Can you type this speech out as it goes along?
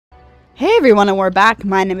Hey everyone, and we're back.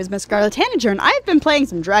 My name is MissScarletTanager, and I've been playing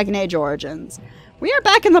some Dragon Age Origins. We are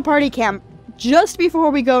back in the party camp just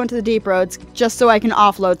before we go into the deep roads, just so I can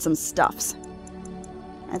offload some stuffs.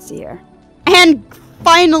 Let's see here. And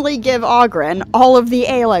finally give Oghren all of the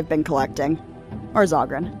ale I've been collecting. Where's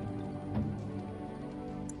Oghren?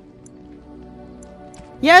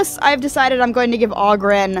 Yes, I've decided I'm going to give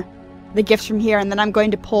Oghren the gifts from here, and then I'm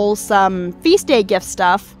going to pull some feast day gift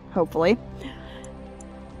stuff, hopefully,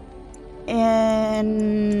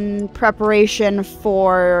 in preparation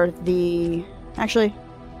for the... Actually,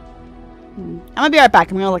 I'm gonna be right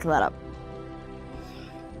back. I'm gonna look that up.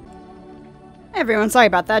 Hey everyone, sorry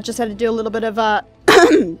about that. Just had to do a little bit of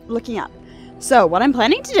looking up. So, what I'm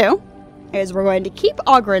planning to do is we're going to keep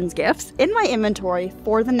Oghren's gifts in my inventory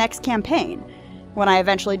for the next campaign, when I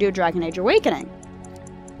eventually do Dragon Age Awakening.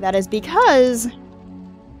 That is because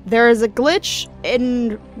there is a glitch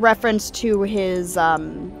in reference to his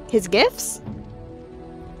gifts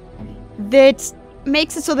that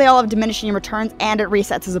makes it so they all have diminishing returns, and it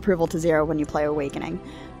resets his approval to 0 when you play Awakening.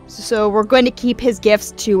 So we're going to keep his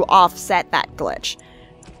gifts to offset that glitch.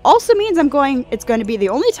 Also means it's going to be the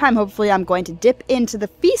only time, hopefully, I'm going to dip into the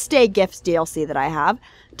Feast Day Gifts DLC that I have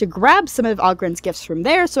to grab some of Oghren's gifts from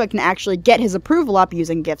there so I can actually get his approval up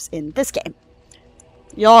using gifts in this game.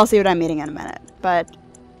 You'll all see what I'm meaning in a minute, but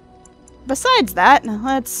besides that,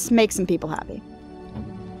 let's make some people happy.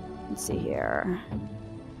 Let's see here.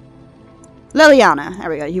 Leliana, there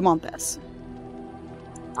we go, you want this.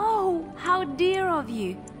 Oh, how dear of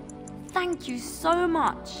you. Thank you so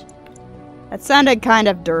much. That sounded kind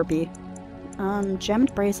of derpy.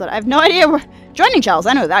 Gemmed bracelet. I have no idea where... Joining shells,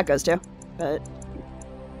 I know who that goes to. But...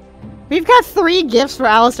 We've got 3 gifts for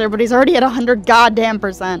Alistair, but he's already at 100 goddamn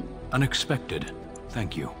 %. Unexpected.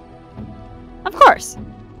 Thank you. Of course.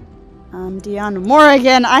 Dion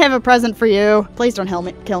Morrigan, I have a present for you. Please don't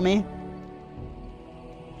kill me.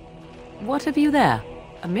 What have you there?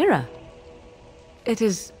 A mirror? It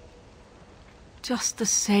is just the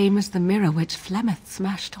same as the mirror which Flemeth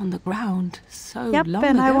smashed on the ground so long ago. Yep,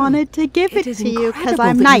 and I wanted to give it to you because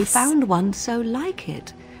I'm that nice. You found one so like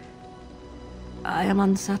it. I am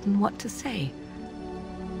uncertain what to say.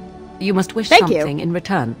 You must wish something in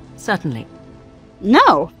return, certainly.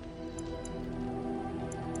 No.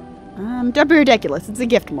 Don't be ridiculous. It's a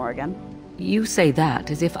gift, Morrigan. You say that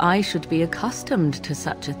as if I should be accustomed to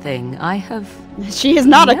such a thing. I have... She is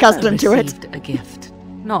not accustomed to it. ...received a gift.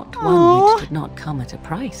 Not one which did not come at a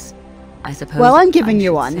price. I suppose well, I'm giving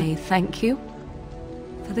you one. Say thank you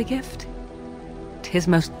for the gift. 'Tis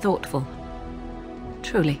most thoughtful.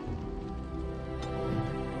 Truly.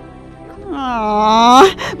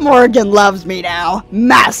 Aww, Morrigan loves me now.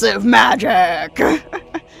 Massive magic.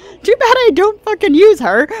 Too bad I don't fucking use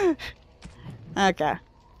her. Okay.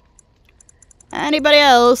 Anybody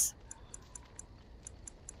else?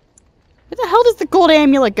 Where the hell does the gold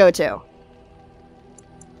amulet go to?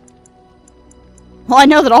 Well, I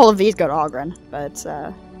know that all of these go to Oghren, but,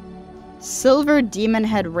 Silver Demon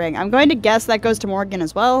Head Ring. I'm going to guess that goes to Morrigan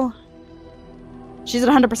as well. She's at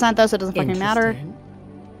 100% though, so it doesn't fucking matter.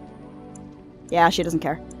 Yeah, she doesn't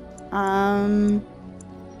care.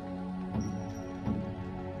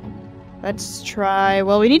 Let's try...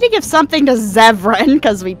 Well, we need to give something to Zevran,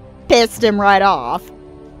 because we pissed him right off.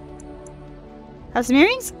 Have some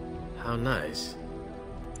earrings? How nice.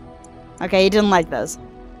 Okay, he didn't like those.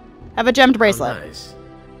 Have a gemmed bracelet. How nice.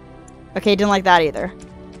 Okay, he didn't like that either.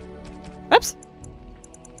 Whoops.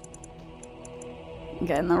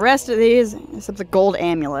 Okay, and the rest of these, except the gold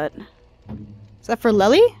amulet. Is that for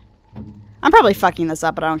Lily? I'm probably fucking this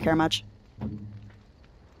up, but I don't care much.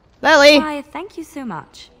 Lily! Why, thank you so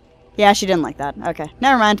much. Yeah, she didn't like that. Okay,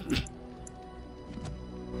 never mind.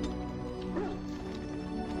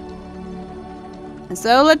 And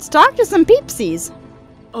so, let's talk to some peepsies.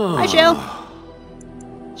 Hi, Shale.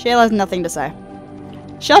 Shale has nothing to say.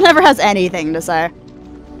 Shale never has anything to say.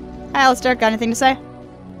 Hi, Alistair. Got anything to say?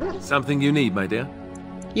 Something you need, my dear?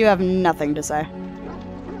 You have nothing to say.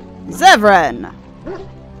 Zevran!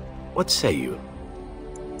 What say you?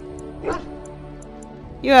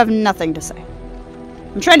 You have nothing to say.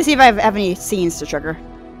 I'm trying to see if I have any scenes to trigger.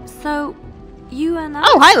 So, you and I...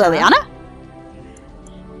 Oh, hi, Leliana!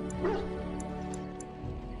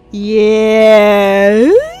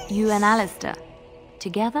 Yes? You and Alistair.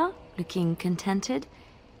 Together, looking contented.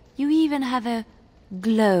 You even have a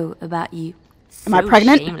glow about you. Am I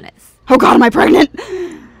pregnant? Shameless. Oh god, am I pregnant?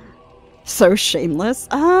 So shameless.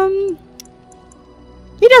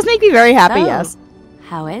 He does make me very happy, yes.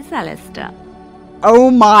 How is Alistair?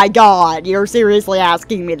 Oh my god, you're seriously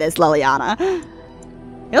asking me this, Leliana.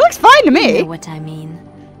 It looks fine to me. You know what I mean.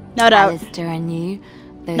 No doubt. Alistair and you,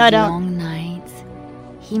 those No doubt. long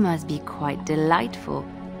He must be quite delightful.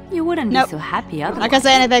 You wouldn't Nope. be so happy otherwise. Not gonna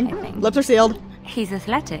say I anything. think. Lips are sealed. He's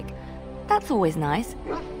athletic. That's always nice.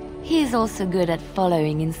 He's also good at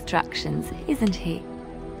following instructions, isn't he?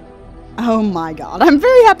 Oh my god. I'm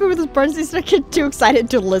very happy with this person. He's not getting too excited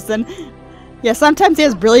to listen. Yeah, sometimes he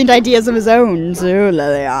has brilliant ideas of his own. So,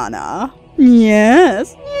 Leliana.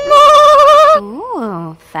 Yes.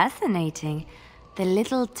 Ooh, fascinating. The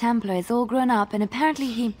little Templar is all grown up and apparently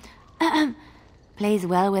he plays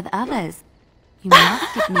well with others. You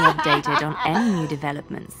must keep me updated on any new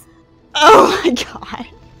developments. Oh my god.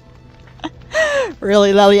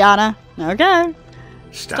 Really, Leliana? Okay.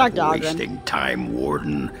 Stop dogging. wasting time,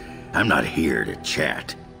 Warden. I'm not here to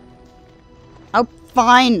chat. Oh,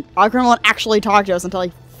 fine. Ogren won't actually talk to us until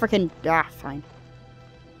he freaking... fine.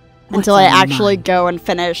 Until I actually go and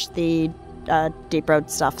finish the Deep Road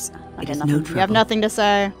stuffs. Okay, nothing. You have nothing to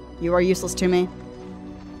say. You are useless to me.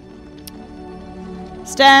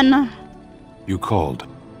 Sten. You called.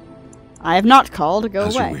 I have not called. Go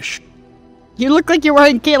As away. you wish. You look like you're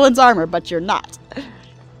wearing Caitlin's armor, but you're not.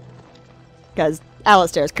 Because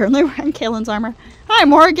Alistair is currently wearing Caitlin's armor. Hi,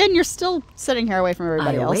 Morrigan. You're still sitting here away from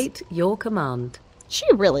everybody else. await your command. She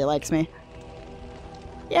really likes me.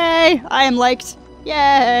 Yay! I am liked.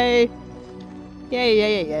 Yay! Yay,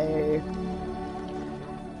 yay, yay, yay.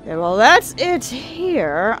 Okay, well, that's it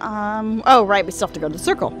here. Oh, right, we still have to go to the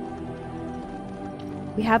circle.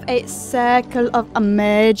 We have a circle of a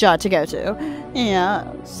major to go to.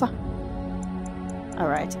 Yes.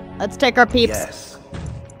 Alright, let's take our peeps. Yes.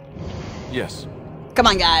 Yes. Come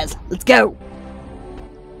on, guys, let's go!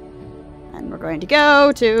 And we're going to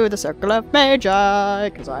go to the Circle of Magi,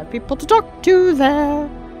 because I have people to talk to there.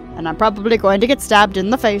 And I'm probably going to get stabbed in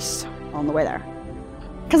the face on the way there.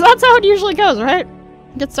 Because that's how it usually goes, right?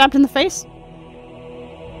 Get stabbed in the face?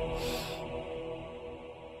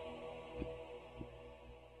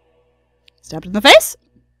 Stabbed in the face?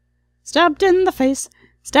 Stabbed in the face.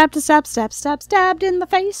 Stabbed to stab, stab, stab, stabbed in the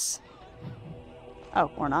face.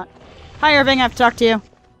 Oh, or not. Hi, Irving, I have to talk to you.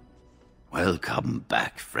 Welcome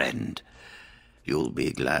back, friend. You'll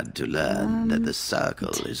be glad to learn that the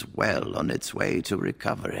Circle is well on its way to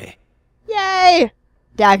recovery. Yay!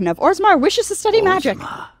 Dagna of Orzammar wishes to study magic.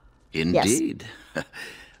 Orzammar. Indeed.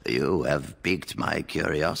 You have piqued my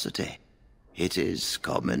curiosity. It is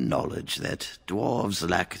common knowledge that dwarves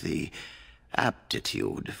lack the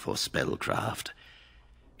aptitude for spellcraft.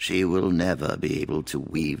 She will never be able to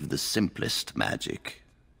weave the simplest magic,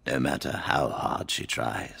 no matter how hard she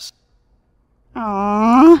tries.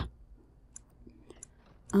 Aww.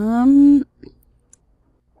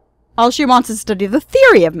 All she wants is to study the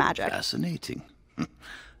theory of magic. Fascinating.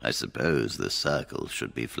 I suppose the Circle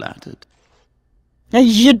should be flattered.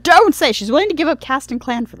 You don't say! She's willing to give up caste and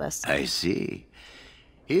clan for this. I see.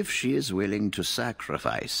 If she is willing to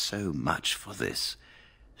sacrifice so much for this,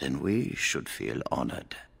 then we should feel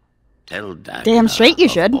honored. Tell Dagna Damn straight you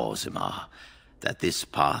of should. Orzammar that this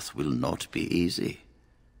path will not be easy.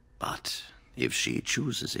 But if she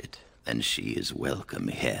chooses it, then she is welcome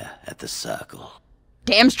here at the Circle.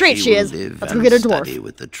 Damn straight she will is. Live Let's go and get a study dwarf.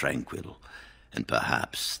 with the Tranquil, and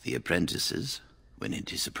perhaps the apprentices, when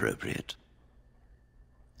it is appropriate.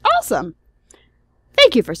 Awesome.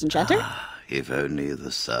 Thank you, First Enchanter. If only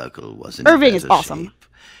the Circle was in Irving better is awesome. shape.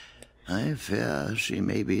 I fear she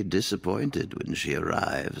may be disappointed when she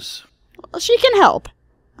arrives. Well, she can help.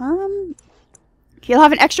 She'll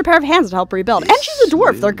have an extra pair of hands to help rebuild. And she's a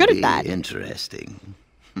dwarf. They're good at that. Interesting.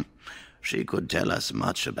 She could tell us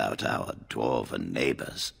much about our dwarven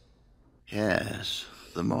neighbors. Yes,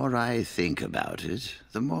 the more I think about it,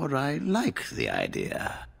 the more I like the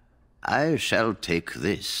idea. I shall take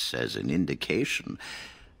this as an indication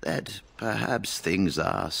that perhaps things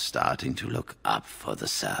are starting to look up for the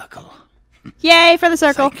Circle. Yay for the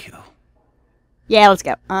circle. Thank you. Yeah, let's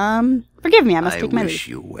go. Forgive me, I must I take my wish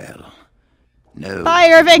leave. you well. No, Bye,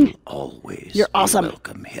 Irving. always You're be awesome.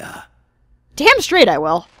 welcome here. Damn straight I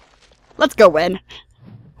will. Let's go, Win.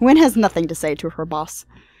 Win has nothing to say to her boss.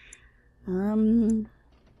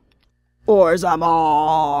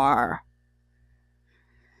 Orzammar.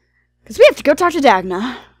 Because we have to go talk to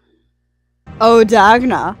Dagna. Oh,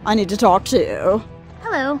 Dagna, I need to talk to you.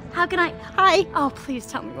 Hello, how can I... Hi. Oh, please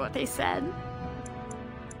tell me what they said.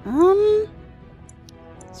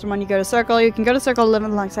 So when you go to Circle, you can go to Circle to live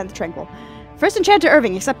alongside the Tranquil. First Enchanter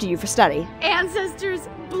Irving accepted you for study. Ancestors,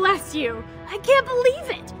 bless you. I can't believe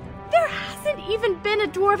it. There hasn't even been a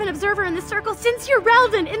dwarven observer in the Circle since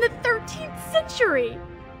Urelden in the 13th century.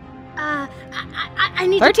 I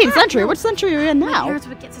need to 13th pack. century? No, What century are you in my now? parents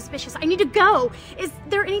would get suspicious. I need to go. Is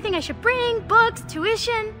there anything I should bring? Books?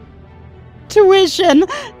 Tuition? Tuition!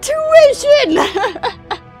 Tuition!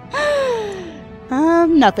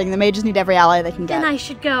 Nothing. The mages need every ally they can get. Then I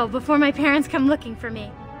should go before my parents come looking for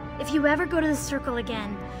me. If you ever go to the circle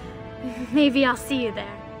again, maybe I'll see you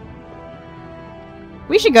there.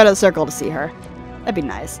 We should go to the circle to see her. That'd be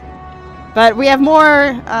nice. But we have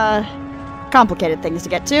more, complicated things to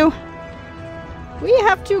get to. We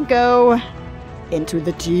have to go into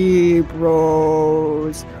the deep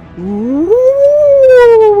roads.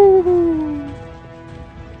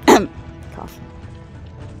 Cough.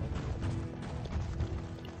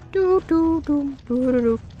 Do do do do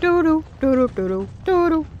do do do do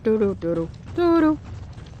do do do do do.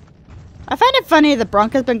 I find it funny that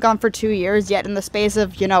Bronca's been gone for 2 years, yet in the space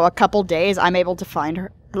of, you know, a couple days, I'm able to find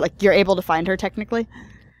her. Like, you're able to find her, technically.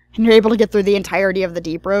 And you're able to get through the entirety of the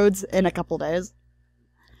deep roads in a couple days.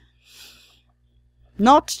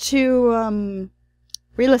 Not too,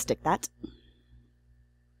 realistic, that.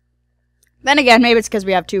 Then again, maybe it's because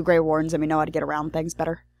we have 2 Grey Warrens and we know how to get around things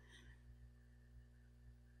better.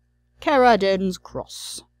 Caradin's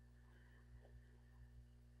Cross.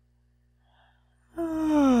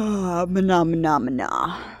 Mana.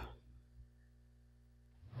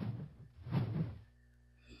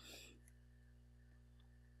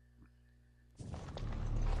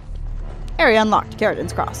 Area unlocked.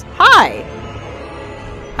 Caradin's Cross. Hi!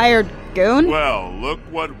 Hired goon? Well, look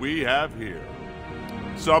what we have here.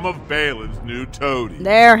 Some of Balin's new toadies.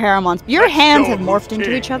 There, Haramons. Your hands have morphed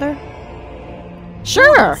into each other?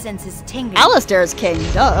 Sure! Senses tingling. Alistair's king,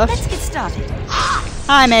 duh. Let's get started.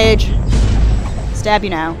 Hi, mage. Stab you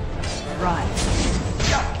now. Right.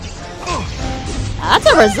 That's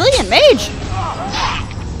a resilient mage!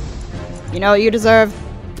 You know what you deserve?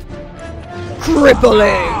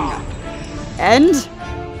 Crippling! And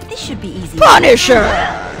This should be easy. Punisher!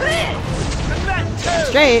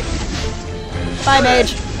 Straight. Bye,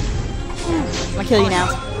 mage. I'm gonna kill you now.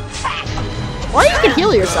 Or you can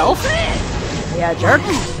heal yourself. Yeah, jerk.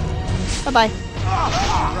 Bye-bye.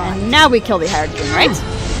 And now we kill the hired king, right?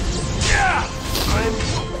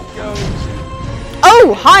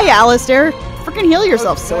 Oh, hi, Alistair. Freaking heal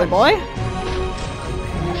yourself, silly boy.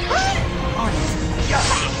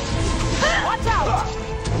 Watch out!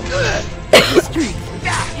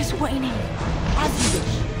 Strength is waning. As you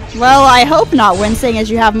wish. Well, I hope not, wincing as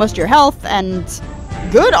you have most of your health, and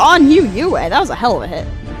good on you, Yue. That was a hell of a hit.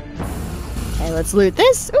 Okay, let's loot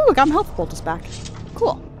this. Ooh, I got my health poultice back.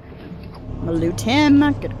 Cool. I'm gonna loot him,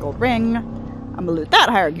 get a gold ring. I'm gonna loot that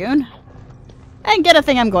hired goon. And get a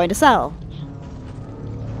thing I'm going to sell.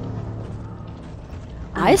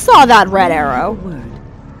 I saw that red arrow.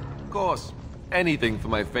 Of course. Anything for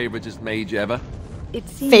my favoritist mage ever. It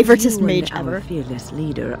seems Favoritist you mage and ever. Our fearless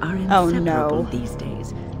leader are Oh, inseparable no. these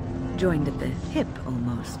days. Joined at the hip,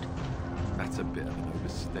 almost. That's a bit of an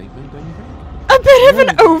overstatement, don't you think? A bit of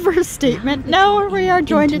an overstatement. No, we are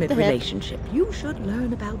joined at Intimate the hip. relationship. You should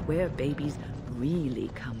learn about where babies really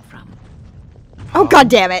come from. Oh, god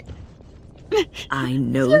damn it. I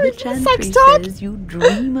know You're the the chantry sex talk. says you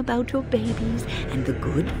dream about your babies, and the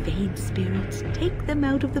good Fade spirits take them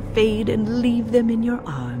out of the Fade and leave them in your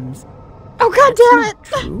arms. Oh, god damn it.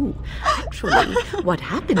 That's not true. Actually, what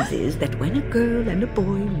happens is that when a girl and a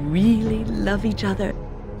boy really love each other,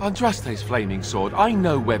 Andraste's flaming sword, I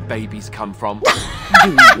know where babies come from. do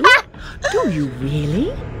you? Do you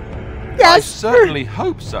really? I Yes. certainly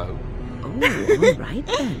hope so. Oh, all right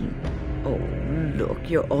then. Oh, look,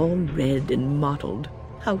 you're all red and mottled.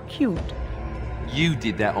 How cute. You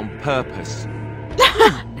did that on purpose.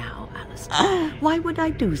 Ah, now, Alistair, why would I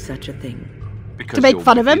do such a thing? Because To make you're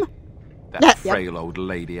fun of him? wicked. That Yep. frail old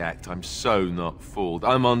lady act. I'm so not fooled.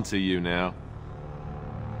 I'm onto you now.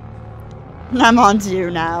 I'm on to you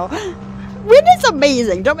now. Wynn is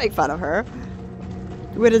amazing. Don't make fun of her.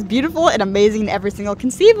 Wynn is beautiful and amazing in every single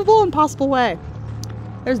conceivable and possible way.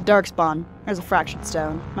 There's Darkspawn. There's a Fractured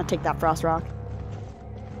Stone. I'm gonna take that Frost Rock.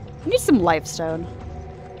 I need some Life Stone.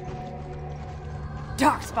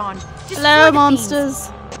 Darkspawn. Hello, monsters.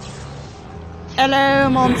 Hello,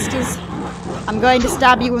 monsters. I'm going to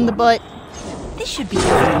stab you in the butt. This should be easy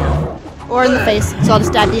enough. Or in the face, so I'll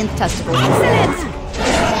just stab you in the testicles. Excellent!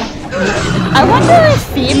 I wonder if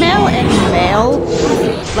female and male,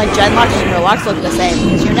 like Genlocks and Murlocs, look the same,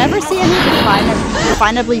 because you never see any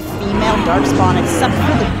definably female Darkspawn except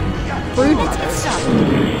for the brood mothers.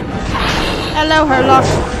 Hello, Herlock.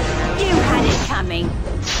 You had it coming.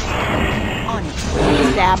 On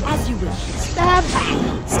it. Stab. As you wish. Stab.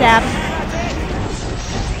 Stab.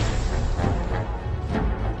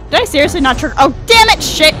 Did I seriously not trigger? Oh, damn it!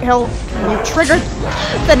 Shit! You triggered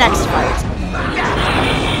the next fight.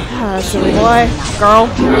 Silly boy. Girl.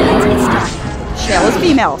 Shell is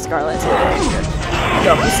female, Scarlet.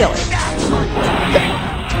 Don't be silly.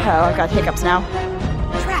 Oh, I've got hiccups now.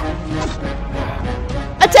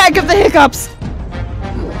 Attack of the hiccups!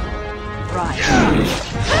 Right.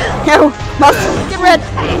 No, must get rid of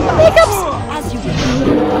the hiccups! As you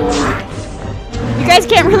You guys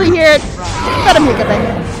can't really hear it, but I'm hiccuping.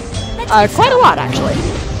 Quite a lot, actually.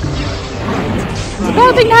 It's a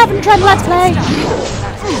bad thing to have in Trend Let's Play.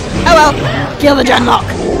 Oh well, kill the genlock.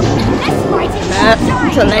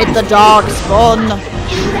 Activate the dark spawn.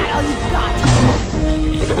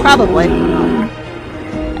 Probably.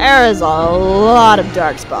 There is a lot of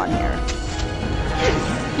dark spawn here.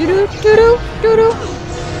 Doo-doo, doo-doo, doo-doo.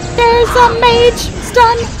 There's a mage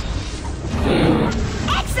stun.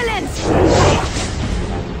 Excellent!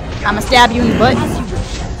 I'ma stab you in the butt.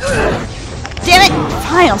 Damn it!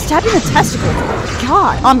 Fine, I'll stab you in the testicles.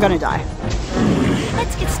 God, I'm gonna die.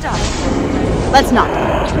 Let's get started. Let's not.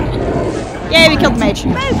 Yay, we killed the mage.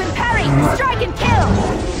 Move and parry! Strike and kill!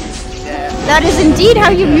 That is indeed how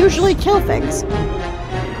you usually kill things.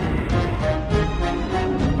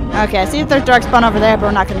 Okay, I see if there's dark spawn over there, but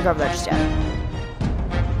we're not gonna go over there just yet.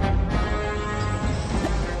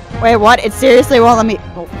 Wait, what? It seriously won't let me...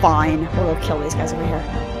 Oh, fine. We'll go kill these guys over here.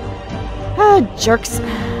 Ah, jerks.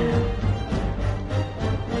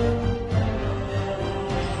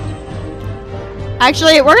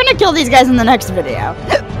 Actually, we're gonna kill these guys in the next video.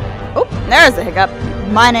 Oh, there's a hiccup.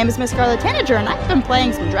 My name is MissScarletTanager, and I've been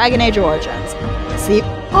playing some Dragon Age Origins. See you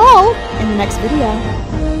all in the next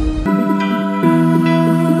video.